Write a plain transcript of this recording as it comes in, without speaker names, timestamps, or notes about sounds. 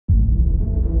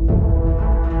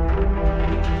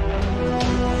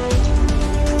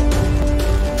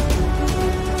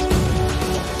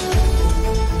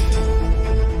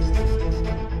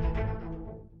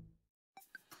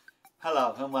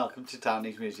welcome to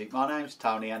Tony's Music. My name's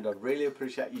Tony and I really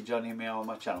appreciate you joining me on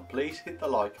my channel. Please hit the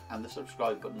like and the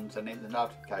subscribe buttons and hit the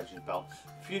notifications bell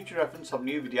for future reference of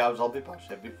new videos I'll be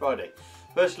posting every Friday.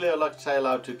 Firstly, I'd like to say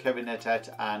hello to Kevin Netet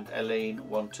and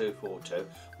Eileen1242,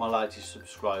 my latest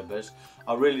subscribers.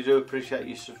 I really do appreciate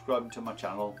you subscribing to my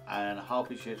channel, and I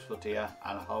hope it's useful to you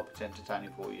and I hope it's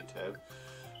entertaining for you too.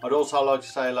 I'd also like to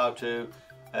say hello to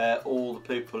all the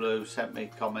people who sent me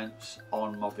comments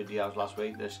on my videos last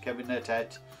week. There's Kevin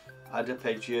Netet,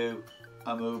 Adepeju,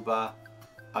 Amuba,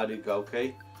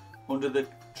 Adigoki, Under the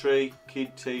Tree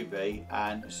Kid TV,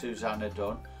 and Susanna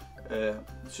Dunn.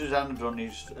 Susanna Dunn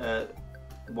is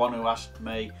one who asked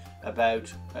me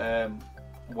about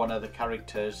one of the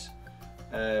characters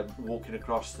walking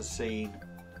across the scene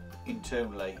in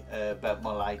Toonly, about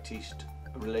my latest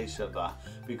release of that,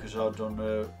 because I've done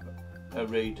a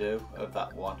redo of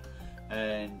that one,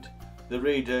 and the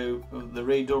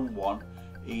redone one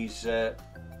is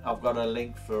I've got a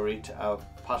link for it. I'll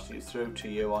pass it through to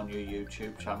you on your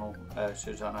YouTube channel,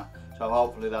 Susanna, so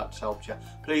hopefully that's helped you.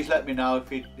 Please let me know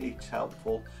if it's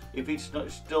helpful. If it's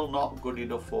still not good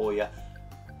enough for you,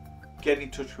 get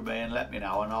in touch with me and let me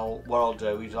know, and what I'll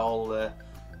do is I'll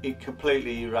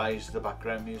completely erase the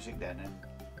background music then and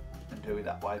do it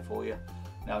that way for you.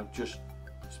 Now, just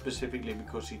specifically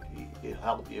because it'll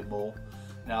help you more.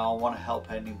 Now, I want to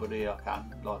help anybody I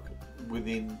can, like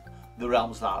within the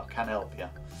realms that I can help you.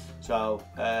 So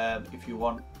if you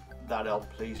want that help,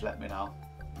 please let me know.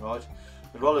 Right,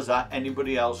 as well as that,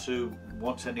 anybody else who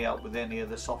wants any help with any of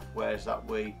the softwares that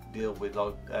we deal with,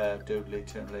 like Doodly,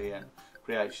 Toonly and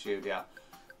Create Studio,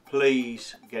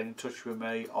 please get in touch with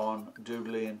me on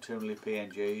Doodly and Toonly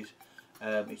PNGs.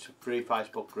 It's a free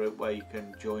Facebook group where you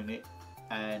can join it,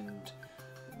 and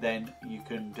then you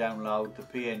can download the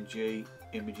PNG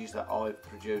images that I've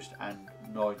produced and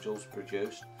Nigel's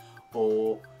produced,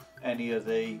 or any of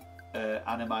the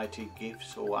animated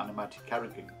GIFs or animated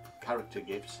character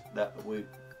GIFs that we've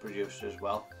produced as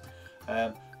well.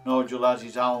 Nigel has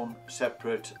his own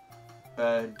separate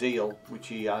deal which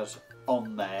he has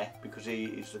on there because he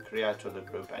is the creator of the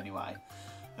group anyway.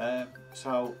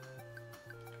 So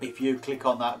if you click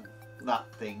on that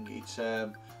thing, it's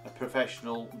a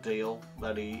professional deal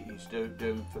that he's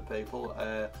doing for people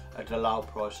at a low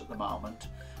price at the moment,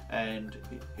 and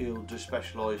he'll do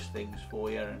specialised things for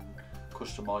you and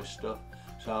customised stuff.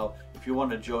 So if you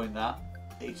want to join that,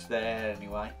 it's there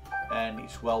anyway, and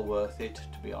it's well worth it,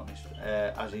 to be honest,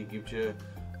 as he gives you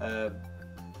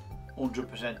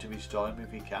 100% of his time.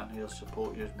 If he can, he'll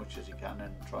support you as much as he can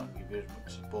and try and give you as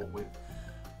much support with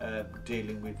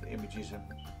dealing with images and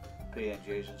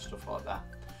PNGs and stuff like that.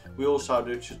 We also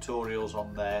do tutorials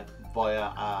on there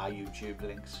via our YouTube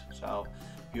links, so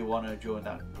if you want to join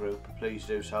that group, please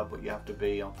do so, but you have to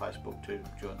be on Facebook to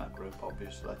join that group,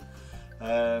 obviously.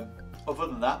 Other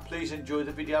than that, please enjoy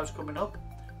the videos coming up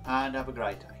and have a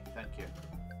great day. Thank you.